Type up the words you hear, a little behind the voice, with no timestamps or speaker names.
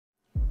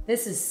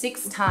This is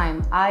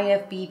 6-time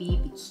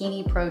IFBB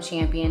Bikini Pro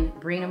Champion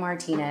Brina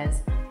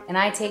Martinez, and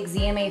I take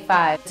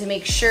ZMA5 to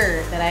make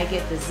sure that I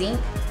get the zinc,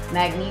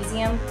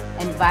 magnesium,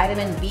 and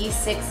vitamin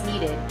B6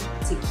 needed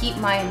to keep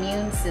my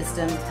immune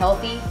system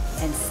healthy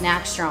and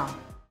snack strong.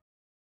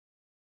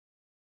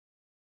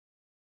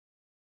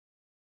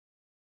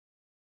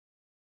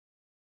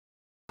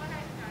 You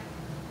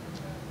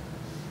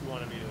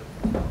wanted me to use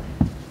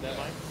that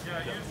mic?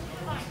 Yeah,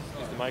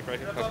 use the mic right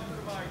here.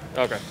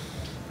 Okay.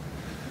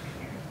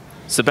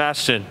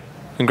 Sebastian,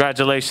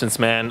 congratulations,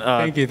 man.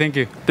 Thank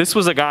you. This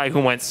was a guy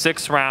who went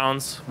 6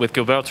 rounds with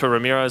Gilberto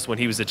Ramirez when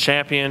he was a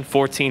champion,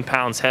 14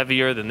 pounds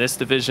heavier than this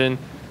division.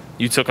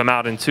 You took him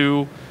out in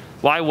 2.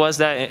 Why was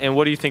that, and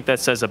what do you think that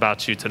says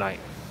about you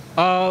tonight?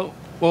 Well,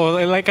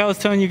 like I was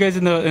telling you guys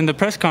in the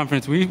press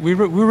conference, we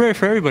were ready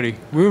for everybody.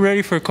 We were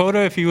ready for Cota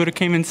if he would have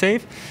came in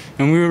safe,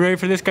 and we were ready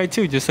for this guy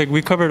too. Just like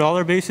we covered all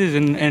our bases,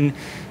 and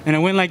a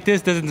win like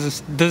this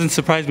doesn't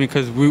surprise me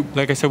because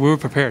like I said, we were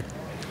prepared.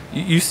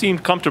 You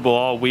seemed comfortable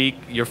all week.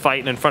 You're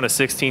fighting in front of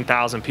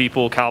 16,000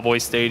 people, Cowboy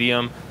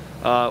Stadium.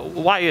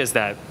 Why is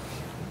that?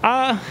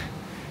 I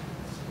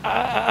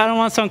don't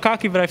want to sound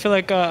cocky, but I feel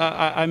like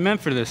I'm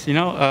meant for this. You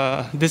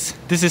know, this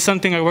is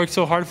something I worked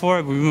so hard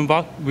for.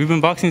 We've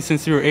been boxing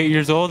since we were 8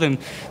 years old, and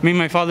me and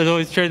my father's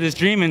always shared this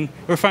dream, and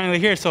we're finally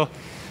here. So,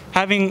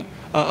 having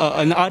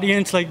an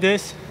audience like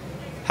this,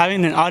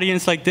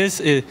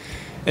 it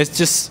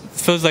just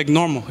feels like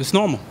normal. It's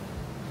normal.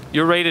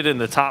 You're rated in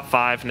the top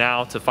 5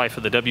 now to fight for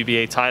the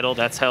WBA title.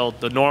 That's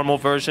held the normal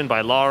version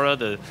by Lara,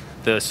 the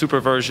super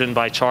version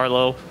by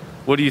Charlo.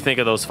 What do you think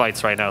of those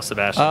fights right now,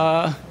 Sebastian?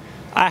 I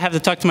have to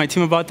talk to my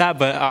team about that,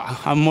 but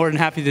I'm more than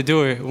happy to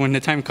do it when the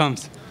time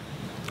comes.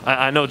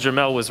 I know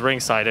Jamel was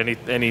ringside.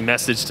 Any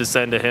message to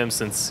send to him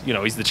since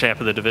he's the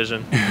champ of the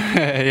division?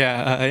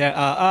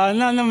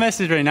 No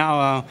message right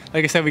now.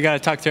 Like I said, we got to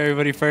talk to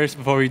everybody first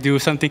before we do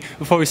something,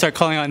 before we start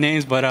calling out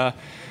names. But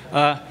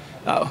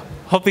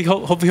hope he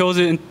holds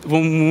it.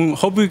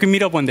 Hope we can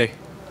meet up one day.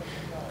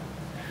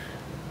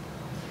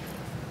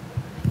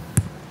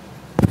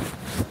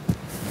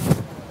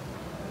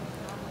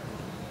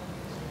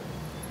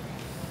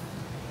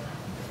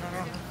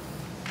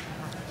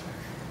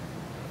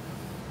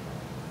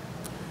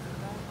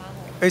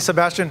 Hey,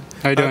 Sebastian.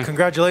 How you doing?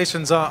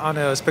 Congratulations on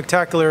a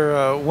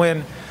spectacular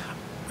win.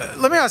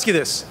 Let me ask you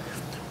this.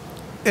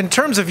 In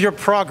terms of your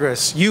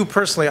progress, you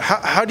personally,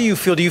 how do you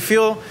feel? Do you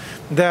feel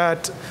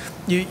that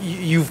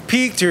you've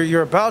peaked,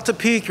 you're about to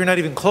peak, you're not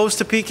even close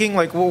to peaking?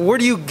 Like, where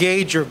do you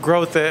gauge your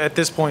growth at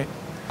this point?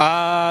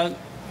 I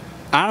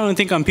don't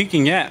think I'm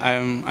peaking yet.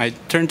 I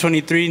turned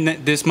 23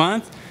 this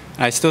month.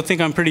 I still think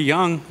I'm pretty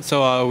young,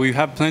 so we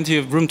have plenty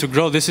of room to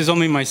grow. This is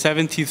only my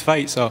 17th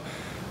fight, so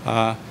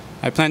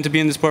I plan to be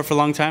in the sport for a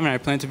long time, and I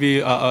plan to be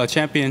a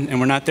champion, and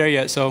we're not there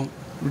yet, so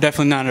we're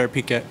definitely not at our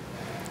peak yet.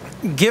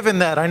 Given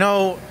that, I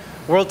know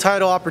world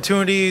title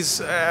opportunities,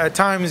 at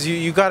times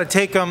you got to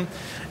take them.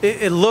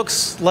 It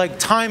looks like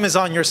time is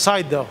on your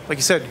side, though. Like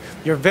you said,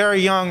 you're very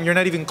young, you're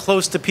not even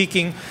close to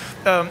peaking.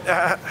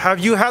 Have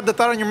you had the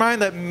thought on your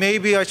mind that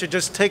maybe I should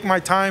just take my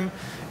time?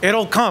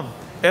 It'll come,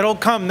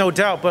 no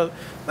doubt, but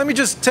let me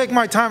just take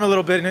my time a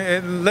little bit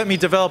and let me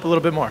develop a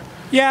little bit more.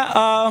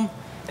 Yeah,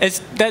 it's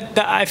that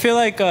I feel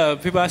like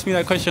people ask me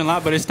that question a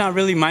lot, but it's not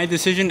really my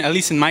decision, at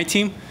least in my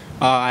team.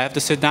 I have to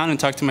sit down and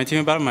talk to my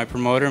team about it, my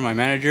promoter, my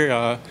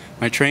manager,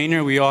 my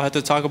trainer. We all have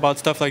to talk about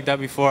stuff like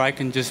that before I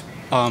can just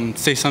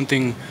say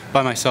something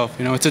by myself.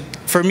 You know,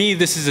 for me,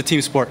 this is a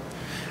team sport.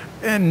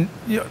 And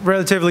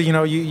relatively,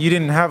 you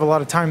didn't have a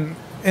lot of time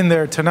in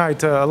there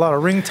tonight, a lot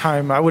of ring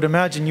time. I would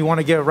imagine you want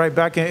to get right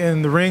back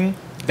in the ring.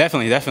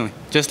 Definitely.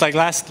 Just like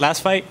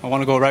last fight, I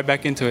want to go right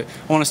back into it.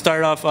 I want to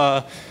start off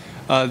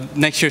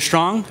next year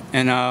strong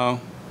and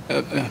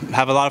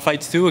have a lot of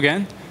fights too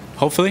again,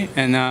 hopefully,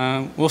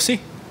 and we'll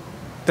see.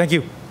 Thank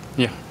you.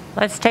 Yeah.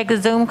 Let's take a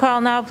Zoom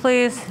call now,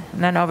 please,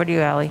 and then over to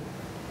you, Ali.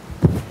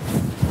 All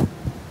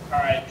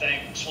right,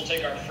 thanks. We'll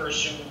take our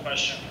first Zoom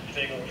question from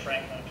Fago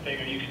Franklin.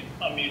 Fago, you can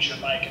unmute your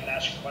mic and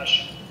ask your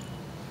question.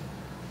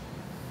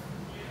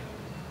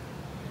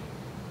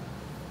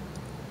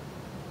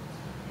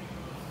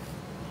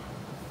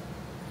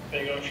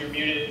 Fago, if you're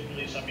muted,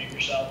 please unmute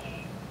yourself. All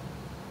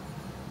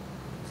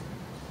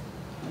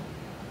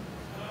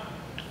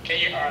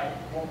right.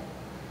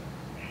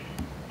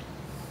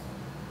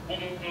 We'll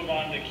move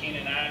on to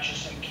Keenan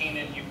Atchison.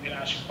 Keenan, you can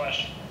ask your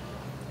question.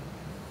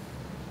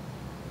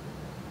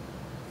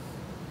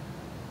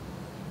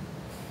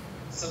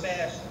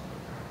 Sebastian,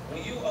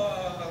 when you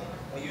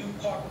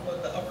caught him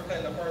with the uppercut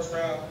in the first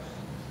round,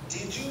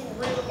 did you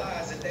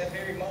realize at that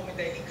very moment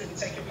that he couldn't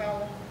take your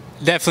power?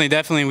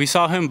 Definitely. We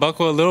saw him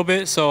buckle a little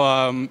bit, so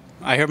I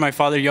heard my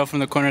father yell from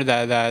the corner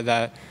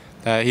that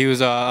he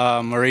was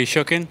already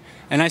shooken,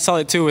 and I saw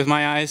it too with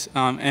my eyes.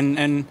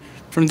 And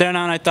from then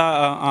on, I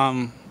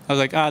thought I was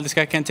like, this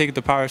guy can't take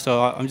the power,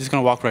 so I'm just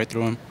gonna walk right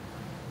through him.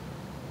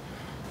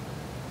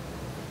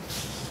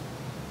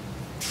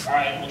 All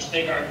right, let's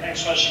take our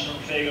next question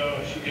from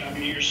Fago. If you can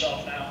unmute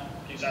yourself now,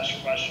 please ask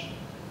your question.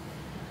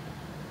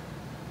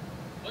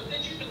 what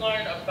did you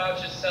learn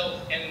about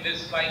yourself in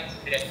this fight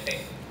today?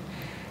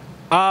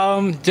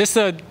 Just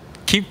to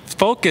keep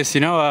focused,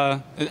 you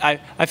know.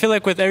 I feel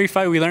like with every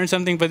fight we learn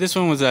something, but this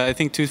one was, I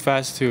think, too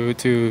fast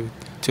to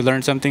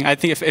learn something. I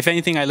think if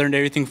anything, I learned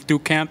everything through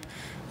camp.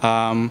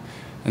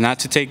 And not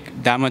to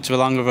take that much of a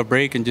long of a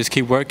break and just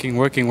keep working,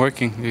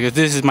 because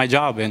this is my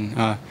job, and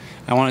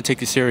I want to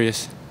take it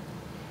serious.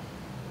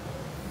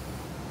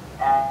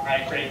 All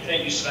right, great.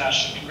 Thank you,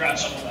 Sebastian.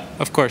 Congrats on that.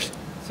 Of course.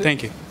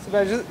 Thank you.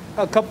 Sebastian,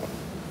 a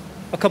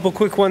couple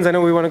quick ones. I know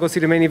we want to go see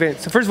the main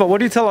event. So first of all, what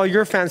do you tell all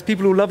your fans,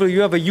 people who love you?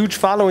 You have a huge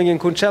following in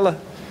Coachella.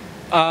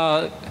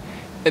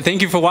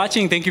 Thank you for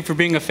watching. Thank you for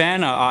being a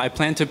fan. I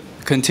plan to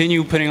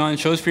continue putting on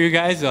shows for you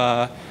guys,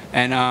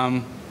 and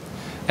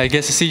I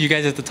guess to see you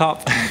guys at the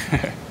top.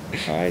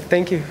 All right,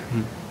 thank you.